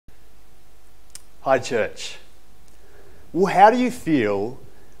Hi, church. Well, how do you feel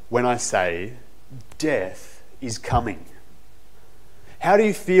when I say death is coming? How do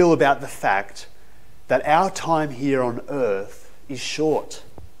you feel about the fact that our time here on earth is short?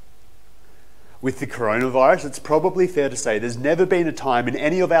 With the coronavirus, it's probably fair to say there's never been a time in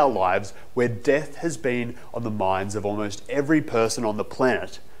any of our lives where death has been on the minds of almost every person on the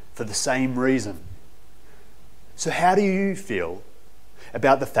planet for the same reason. So how do you feel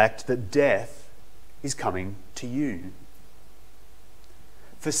about the fact that death is coming to you?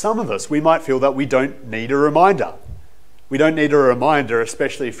 For some of us, we might feel that we don't need a reminder. We don't need a reminder,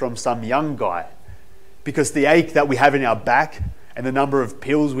 especially from some young guy, because the ache that we have in our back and the number of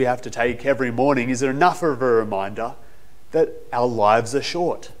pills we have to take every morning is enough of a reminder that our lives are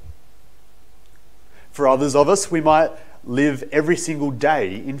short. For others of us, we might live every single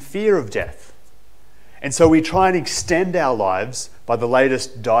day in fear of death. And so we try and extend our lives by the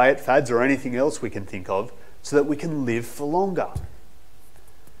latest diet fads or anything else we can think of so that we can live for longer.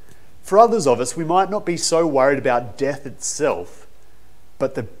 For others of us, we might not be so worried about death itself,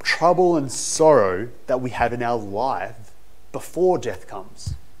 but the trouble and sorrow that we have in our life before death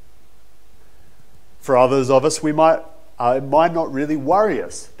comes. For others of us, it might not really worry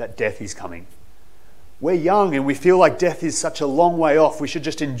us that death is coming. We're young and we feel like death is such a long way off. We should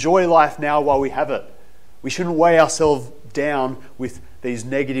just enjoy life now while we have it. We shouldn't weigh ourselves down with these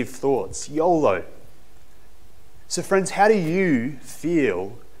negative thoughts. YOLO. So friends, how do you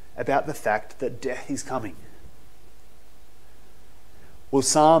feel about the fact that death is coming? Well,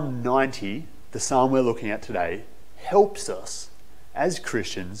 Psalm 90, the psalm we're looking at today, helps us as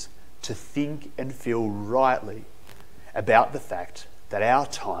Christians to think and feel rightly about the fact that our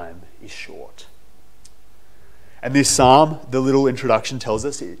time is short. And this psalm, the little introduction tells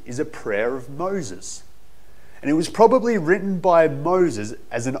us, is a prayer of Moses. And it was probably written by Moses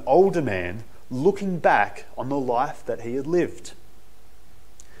as an older man looking back on the life that he had lived.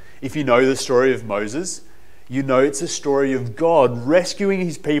 If you know the story of Moses, you know it's a story of God rescuing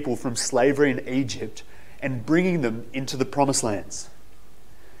his people from slavery in Egypt and bringing them into the promised lands.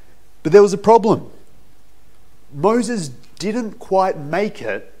 But there was a problem. Moses didn't quite make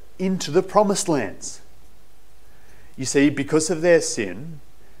it into the promised lands. You see, because of their sin,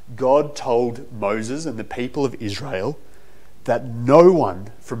 God told Moses and the people of Israel that no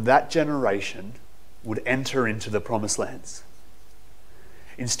one from that generation would enter into the promised lands.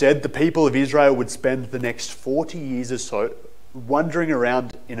 Instead, the people of Israel would spend the next 40 years or so wandering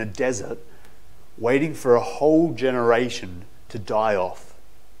around in a desert, waiting for a whole generation to die off,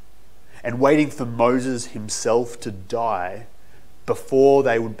 and waiting for Moses himself to die before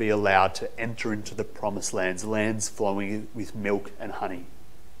they would be allowed to enter into the promised lands, lands flowing with milk and honey.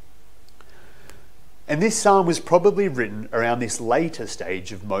 And this psalm was probably written around this later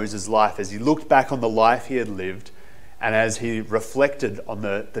stage of Moses' life as he looked back on the life he had lived and as he reflected on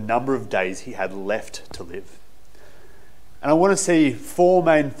the number of days he had left to live. And I want to see four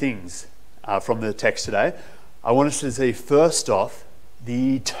main things from the text today. I want us to see, first off,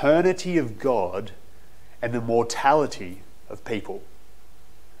 the eternity of God and the mortality of people.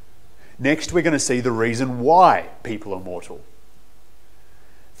 Next, we're going to see the reason why people are mortal.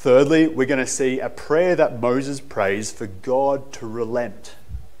 Thirdly, we're going to see a prayer that Moses prays for God to relent.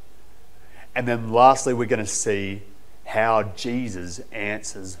 And then lastly, we're going to see how Jesus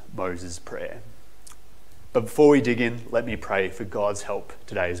answers Moses' prayer. But before we dig in, let me pray for God's help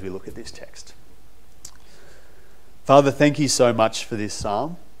today as we look at this text. Father, thank you so much for this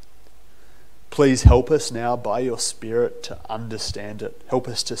psalm. Please help us now by your Spirit to understand it. Help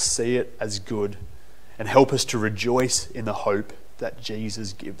us to see it as good and help us to rejoice in the hope that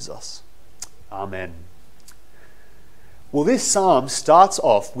Jesus gives us. Amen. Well, this psalm starts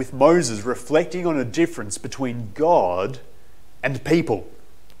off with Moses reflecting on a difference between God and people.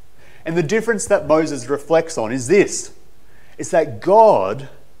 And the difference that Moses reflects on is this. It's that God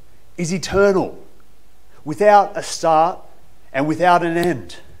is eternal, without a start and without an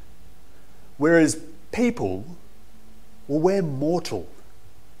end. Whereas people, well, we're mortal.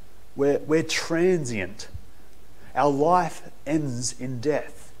 We're transient. Our life ends in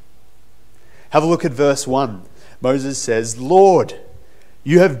death. Have a look at verse 1. Moses says, "Lord,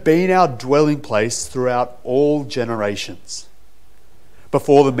 you have been our dwelling place throughout all generations.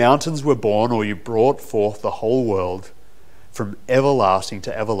 Before the mountains were born, or you brought forth the whole world, from everlasting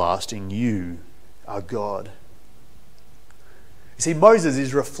to everlasting, you are God." You see, Moses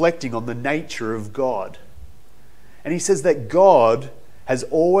is reflecting on the nature of God. And he says that God has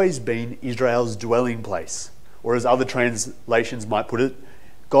always been Israel's dwelling place. Or as other translations might put it,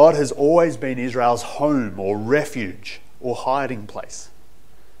 God has always been Israel's home or refuge or hiding place.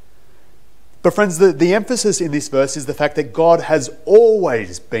 But friends, the emphasis in this verse is the fact that God has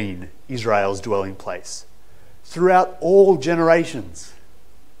always been Israel's dwelling place throughout all generations.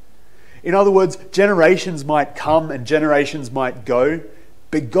 In other words, generations might come and generations might go,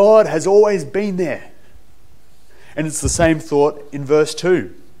 but God has always been there. And it's the same thought in verse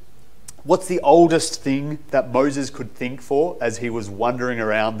 2. What's the oldest thing that Moses could think for as he was wandering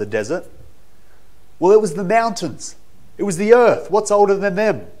around the desert? Well, it was the mountains. It was the earth. What's older than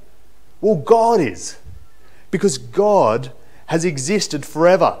them? Well, God is. Because God has existed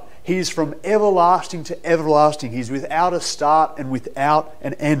forever. He is from everlasting to everlasting. He's without a start and without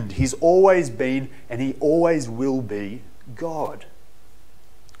an end. He's always been and he always will be God.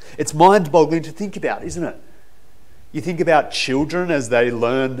 It's mind-boggling to think about, isn't it? You think about children as they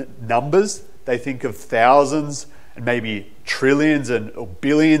learn numbers. They think of thousands and maybe trillions or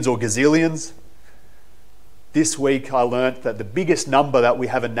billions or gazillions. This week I learnt that the biggest number that we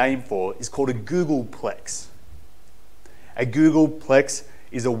have a name for is called a Googleplex. A Googleplex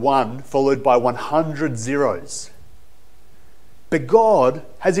is a 1 followed by 100 zeros. But God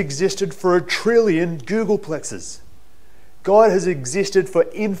has existed for 1 trillion Googleplexes. God has existed for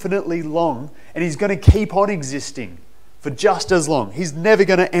infinitely long, and he's going to keep on existing for just as long. He's never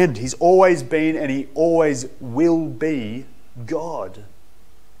going to end. He's always been and he always will be God.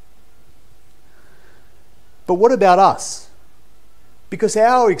 But what about us? Because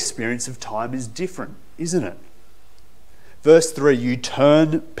our experience of time is different, isn't it? Verse 3, you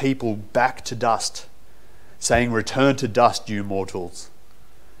turn people back to dust, saying, return to dust, you mortals.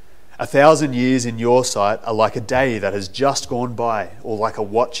 1,000 years in your sight are like a day that has just gone by, or like a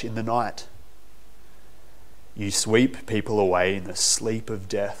watch in the night. You sweep people away in the sleep of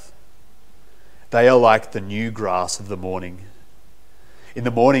death. They are like the new grass of the morning. In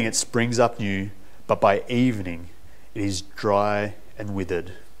the morning it springs up new, but by evening it is dry and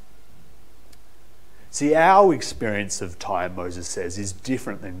withered. See, our experience of time, Moses says, is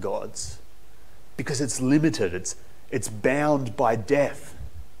different than God's because it's limited, it's bound by death.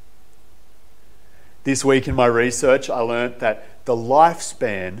 This week in my research, I learnt that the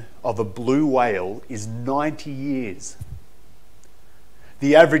lifespan of a blue whale is 90 years.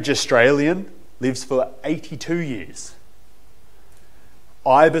 The average Australian lives for 82 years.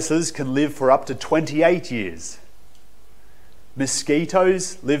 Ibises can live for up to 28 years.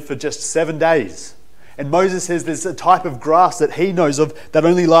 Mosquitoes live for just 7 days. And Moses says there's a type of grass that he knows of that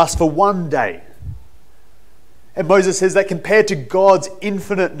only lasts for 1 day. And Moses says that compared to God's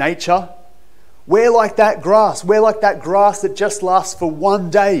infinite nature, we're like that grass. We're like that grass that just lasts for 1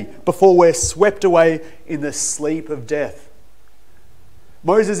 day before we're swept away in the sleep of death.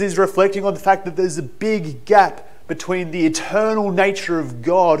 Moses is reflecting on the fact that there's a big gap between the eternal nature of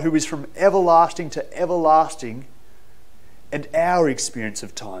God, who is from everlasting to everlasting, and our experience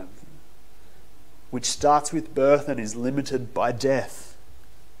of time, which starts with birth and is limited by death.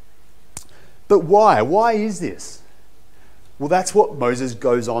 But why? Why is this? Well, that's what Moses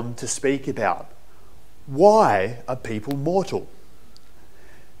goes on to speak about. Why are people mortal?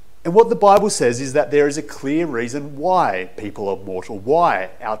 And what the Bible says is that there is a clear reason why people are mortal,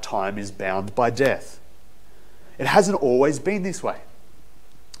 why our time is bound by death. It hasn't always been this way.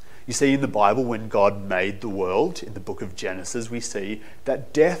 You see, in the Bible, when God made the world, in the book of Genesis, we see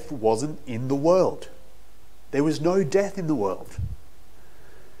that death wasn't in the world. There was no death in the world.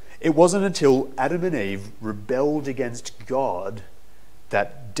 It wasn't until Adam and Eve rebelled against God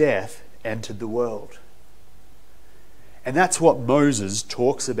that death entered the world. And that's what Moses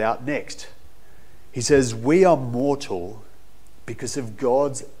talks about next. He says, we are mortal because of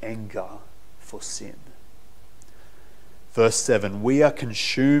God's anger for sin. Verse 7, we are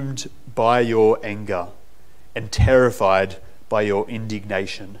consumed by your anger and terrified by your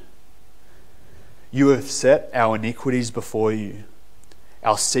indignation. You have set our iniquities before you,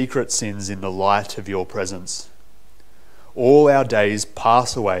 our secret sins in the light of your presence. All our days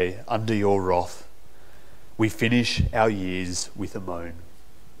pass away under your wrath. We finish our years with a moan.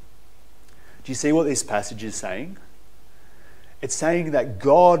 Do you see what this passage is saying? It's saying that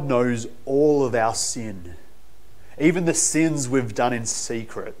God knows all of our sin, even the sins we've done in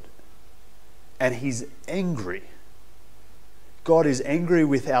secret, and he's angry. God is angry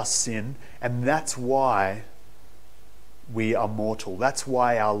with our sin, and that's why we are mortal. That's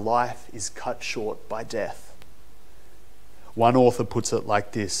why our life is cut short by death. One author puts it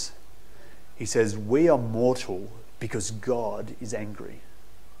like this. He says, we are mortal because God is angry.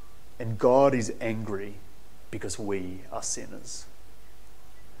 And God is angry because we are sinners.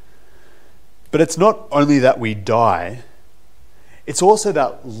 But it's not only that we die, it's also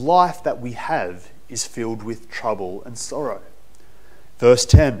that life that we have is filled with trouble and sorrow. Verse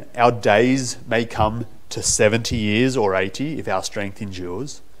 10, our days may come to 70 years or 80 if our strength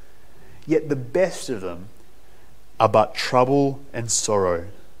endures, yet the best of them are but trouble and sorrow,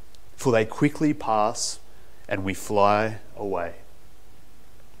 for they quickly pass and we fly away.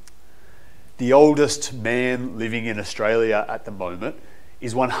 The oldest man living in Australia at the moment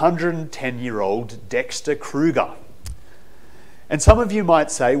is 110-year-old Dexter Kruger. And some of you might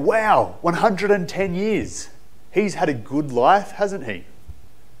say, wow, 110 years. He's had a good life, hasn't he?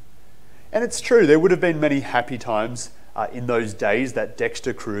 And it's true, there would have been many happy times in those days that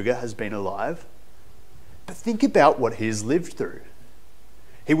Dexter Kruger has been alive. But think about what he's lived through.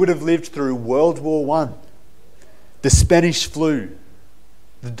 He would have lived through World War I, the Spanish flu,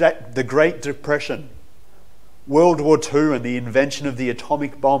 the Great Depression, World War II and the invention of the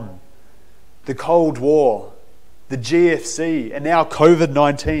atomic bomb, the Cold War, the GFC, and now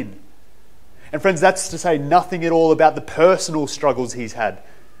COVID-19. And friends, that's to say nothing at all about the personal struggles he's had,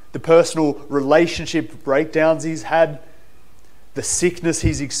 the personal relationship breakdowns he's had, the sickness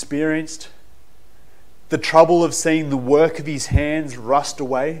he's experienced, the trouble of seeing the work of his hands rust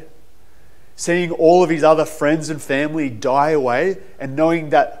away, seeing all of his other friends and family die away, and knowing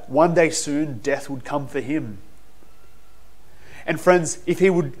that one day soon death would come for him. And friends, if he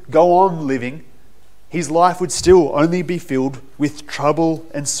would go on living, his life would still only be filled with trouble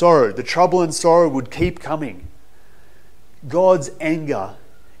and sorrow. The trouble and sorrow would keep coming. God's anger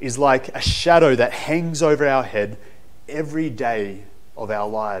is like a shadow that hangs over our head every day of our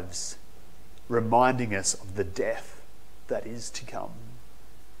lives, reminding us of the death that is to come.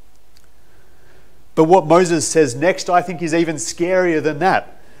 But what Moses says next, I think, is even scarier than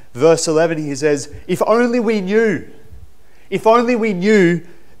that. Verse 11, he says, if only we knew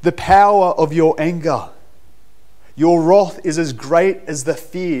the power of your anger. Your wrath is as great as the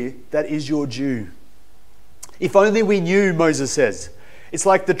fear that is your due. If only we knew, Moses says. It's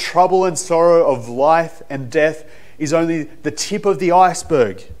like the trouble and sorrow of life and death is only the tip of the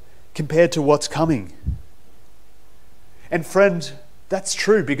iceberg compared to what's coming. And friend, that's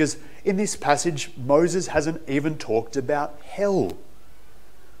true, because in this passage, Moses hasn't even talked about hell.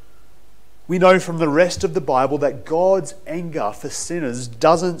 We know from the rest of the Bible that God's anger for sinners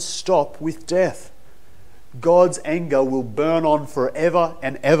doesn't stop with death. God's anger will burn on forever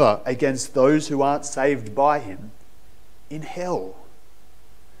and ever against those who aren't saved by him in hell.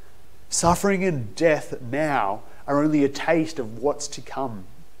 Suffering and death now are only a taste of what's to come.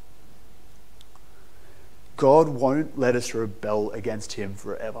 God won't let us rebel against him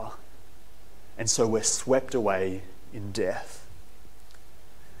forever, and so we're swept away in death.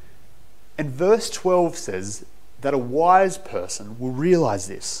 And verse 12 says that a wise person will realize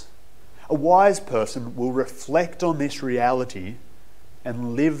this. A wise person will reflect on this reality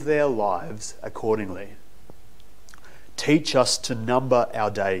and live their lives accordingly. Teach us to number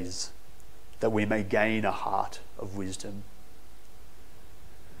our days, that we may gain a heart of wisdom.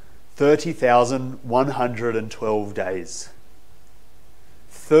 30,112 days.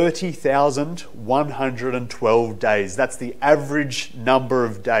 30,112 days. That's the average number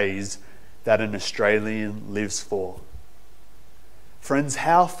of days that an Australian lives for. Friends,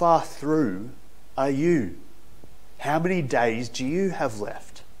 how far through are you? How many days do you have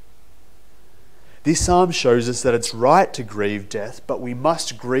left? This psalm shows us that it's right to grieve death, but we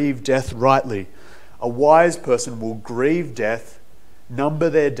must grieve death rightly. A wise person will grieve death, number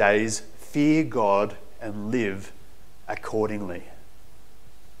their days, fear God, and live accordingly.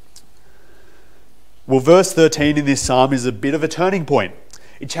 Well, verse 13 in this psalm is a bit of a turning point.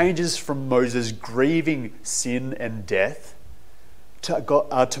 It changes from Moses grieving sin and death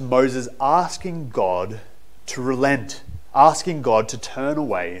to Moses asking God to relent, asking God to turn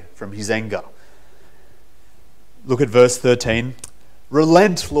away from his anger. Look at verse 13.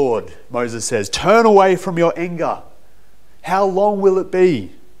 Relent, Lord, Moses says. Turn away from your anger. How long will it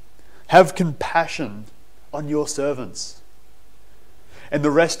be? Have compassion on your servants. And the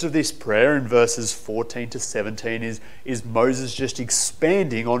rest of this prayer in verses 14 to 17 is Moses just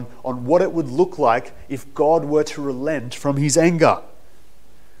expanding on what it would look like if God were to relent from his anger.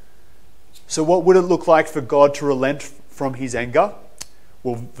 So what would it look like for God to relent from his anger?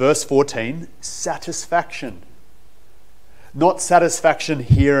 Well, verse 14, satisfaction. Not satisfaction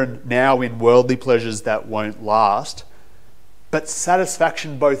here and now in worldly pleasures that won't last, but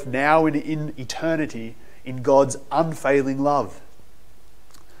satisfaction both now and in eternity in God's unfailing love.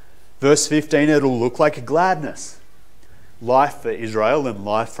 Verse 15, it'll look like a gladness. Life for Israel and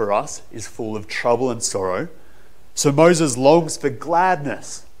life for us is full of trouble and sorrow. So Moses longs for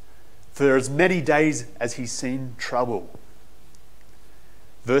gladness for as many days as he's seen trouble.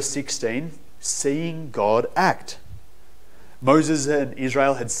 Verse 16, seeing God act. Moses and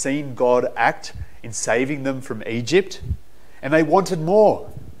Israel had seen God act in saving them from Egypt, and they wanted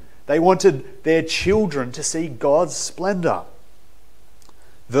more. They wanted their children to see God's splendor.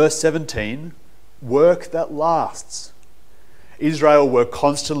 Verse 17, work that lasts. Israel were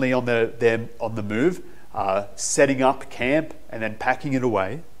constantly on the move, setting up camp and then packing it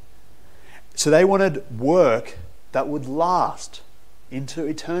away. So they wanted work that would last into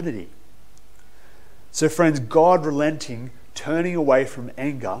eternity. So friends, God relenting, turning away from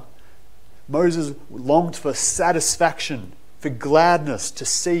anger, Moses longed for satisfaction, for gladness, to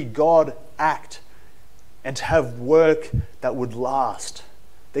see God act and to have work that would last.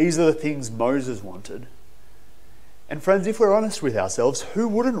 These are the things Moses wanted. And friends, if we're honest with ourselves, who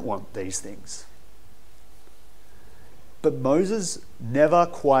wouldn't want these things? But Moses never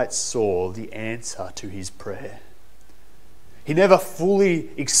quite saw the answer to his prayer. He never fully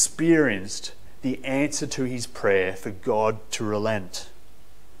experienced the answer to his prayer for God to relent.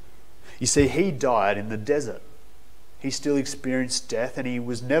 You see, he died in the desert. He still experienced death, and he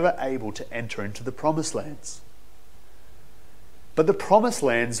was never able to enter into the promised lands. But the promised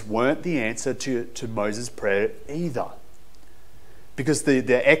lands weren't the answer to Moses' prayer either. Because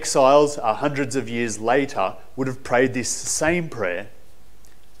the exiles, hundreds of years later, would have prayed this same prayer.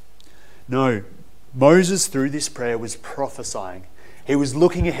 No, Moses, through this prayer, was prophesying. He was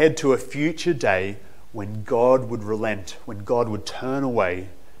looking ahead to a future day when God would relent, when God would turn away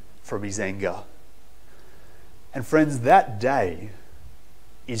from his anger. And friends, that day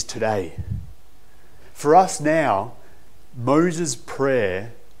is today. For us now, Moses'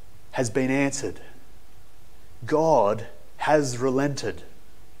 prayer has been answered. God has relented.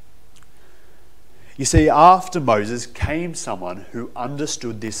 You see, after Moses came someone who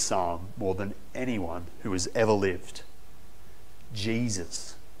understood this psalm more than anyone who has ever lived.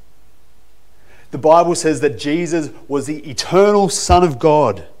 Jesus. The Bible says that Jesus was the eternal Son of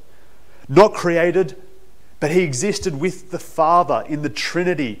God, not created, but he existed with the Father in the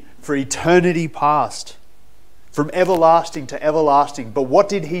Trinity for eternity past, from everlasting to everlasting. But what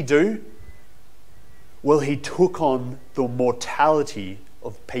did he do? Well, he took on the mortality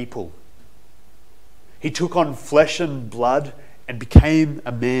of people. He took on flesh and blood and became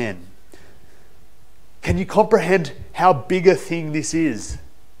a man. Can you comprehend how big a thing this is?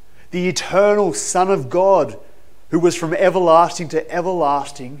 The eternal Son of God, who was from everlasting to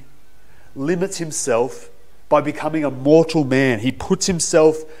everlasting, limits himself by becoming a mortal man. He puts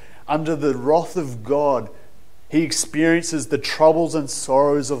himself under the wrath of God. He experiences the troubles and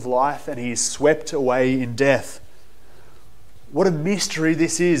sorrows of life, and he is swept away in death. What a mystery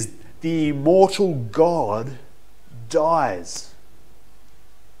this is. The immortal God dies.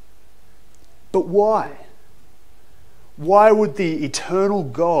 But why? Why would the eternal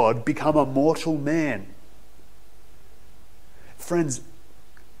God become a mortal man? Friends,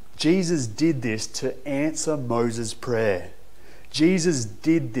 Jesus did this to answer Moses' prayer. Jesus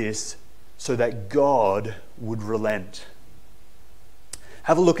did this so that God would relent.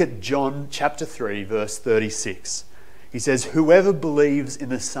 Have a look at John chapter 3, verse 36. He says, "Whoever believes in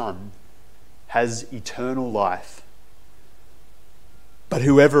the Son has eternal life, but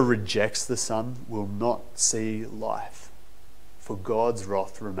whoever rejects the Son will not see life, for God's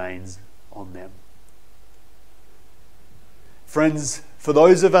wrath remains on them." Friends, for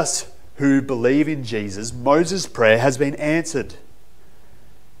those of us who believe in Jesus, Moses' prayer has been answered.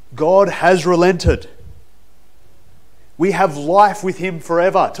 God has relented. We have life with him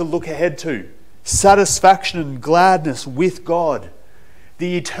forever to look ahead to. Satisfaction and gladness with God.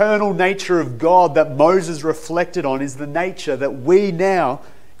 The eternal nature of God that Moses reflected on is the nature that we now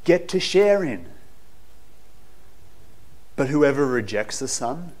get to share in. But whoever rejects the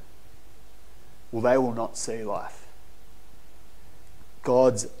Son, well, they will not see life.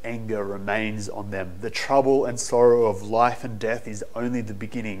 God's anger remains on them. The trouble and sorrow of life and death is only the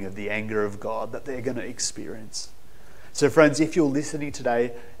beginning of the anger of God that they're going to experience. So friends, if you're listening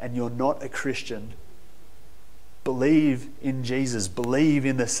today and you're not a Christian, believe in Jesus, believe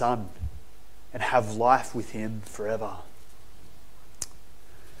in the Son, and have life with him forever.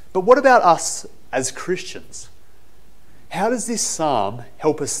 But what about us as Christians? How does this psalm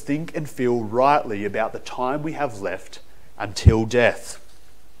help us think and feel rightly about the time we have left until death?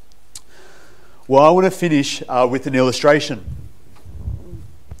 Well, I want to finish with an illustration.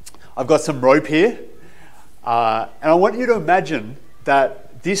 I've got some rope here, and I want you to imagine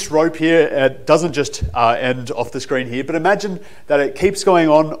that this rope here doesn't just end off the screen here, but imagine that it keeps going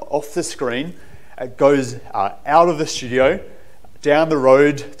on off the screen. It goes out of the studio, down the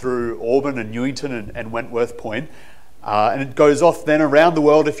road through Auburn and Newington and Wentworth Point, and it goes off then around the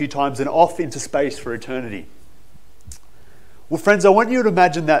world a few times and off into space for eternity. Well, friends, I want you to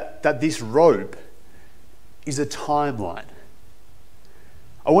imagine that this rope is a timeline.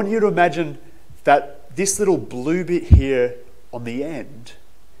 I want you to imagine that this little blue bit here on the end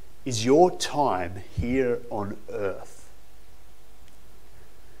is your time here on earth.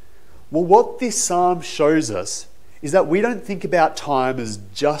 Well, what this psalm shows us is that we don't think about time as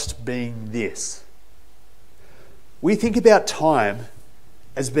just being this. We think about time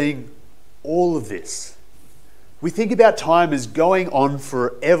as being all of this. We think about time as going on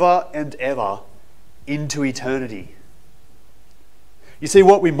forever and ever into eternity. You see,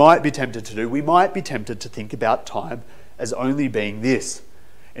 what we might be tempted to do, we might be tempted to think about time as only being this.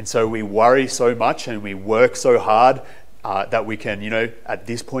 And so we worry so much and we work so hard that we can, at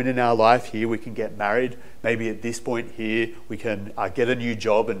this point in our life here, we can get married. Maybe at this point here, we can get a new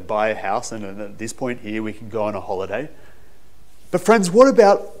job and buy a house. And at this point here, we can go on a holiday. But friends, what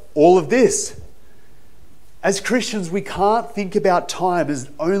about all of this? As Christians, we can't think about time as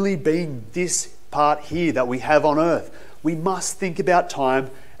only being this part here that we have on earth. We must think about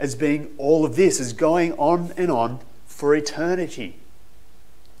time as being all of this, as going on and on for eternity.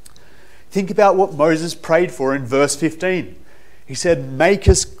 Think about what Moses prayed for in verse 15. He said, "Make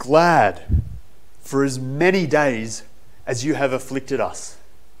us glad for as many days as you have afflicted us."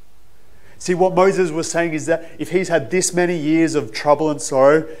 See, what Moses was saying is that if he's had this many years of trouble and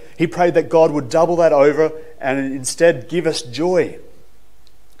sorrow, he prayed that God would double that over and instead give us joy.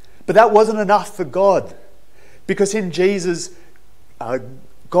 But that wasn't enough for God, because in Jesus,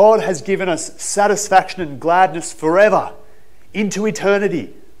 God has given us satisfaction and gladness forever, into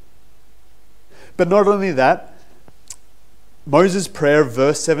eternity. But not only that, Moses' prayer,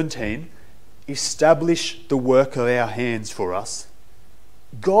 verse 17, establish the work of our hands for us.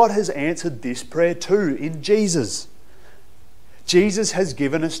 God has answered this prayer too in Jesus. Jesus has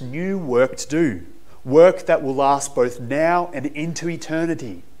given us new work to do, work that will last both now and into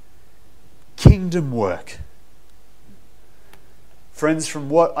eternity. Kingdom work. Friends, from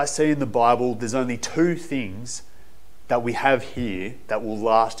what I see in the Bible, there's only two things that we have here that will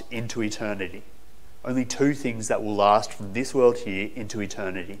last into eternity. Only two things that will last from this world here into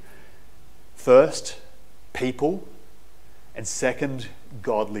eternity. First, people, and second,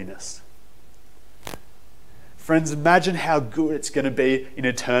 godliness. Friends, imagine how good it's going to be in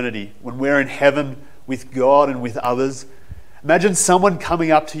eternity when we're in heaven with God and with others. Imagine someone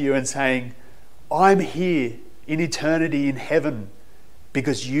coming up to you and saying, "I'm here in eternity in heaven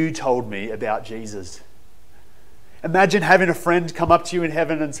because you told me about Jesus." Imagine having a friend come up to you in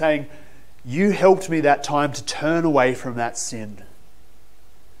heaven and saying, "You helped me that time to turn away from that sin."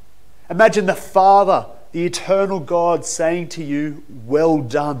 Imagine the Father, the eternal God, saying to you, "Well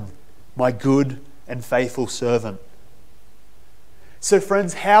done, my good and faithful servant." So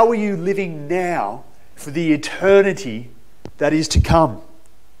friends, how are you living now for the eternity that is to come?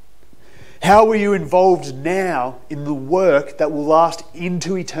 How are you involved now in the work that will last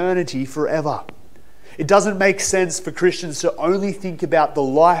into eternity forever? It doesn't make sense for Christians to only think about the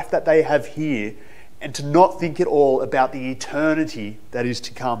life that they have here and to not think at all about the eternity that is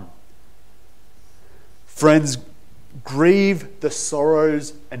to come. Friends, grieve the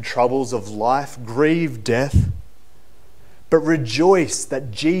sorrows and troubles of life, grieve death, but rejoice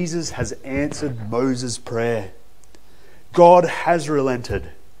that Jesus has answered Moses' prayer. God has relented,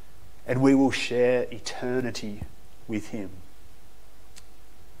 and we will share eternity with him.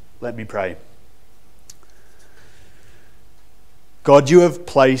 Let me pray. God, you have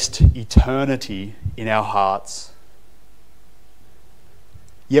placed eternity in our hearts.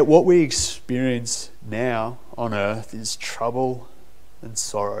 Yet what we experience now on earth is trouble and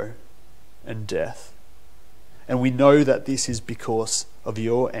sorrow and death. And we know that this is because of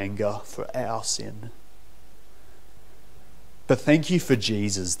your anger for our sin. But thank you for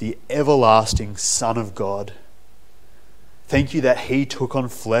Jesus, the everlasting Son of God. Thank you that he took on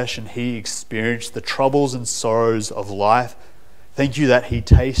flesh and he experienced the troubles and sorrows of life. Thank you that he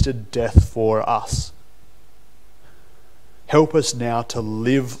tasted death for us. Help us now to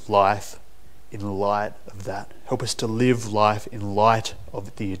live life in light of that. Help us to live life in light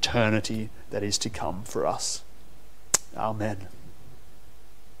of the eternity that is to come for us. Amen.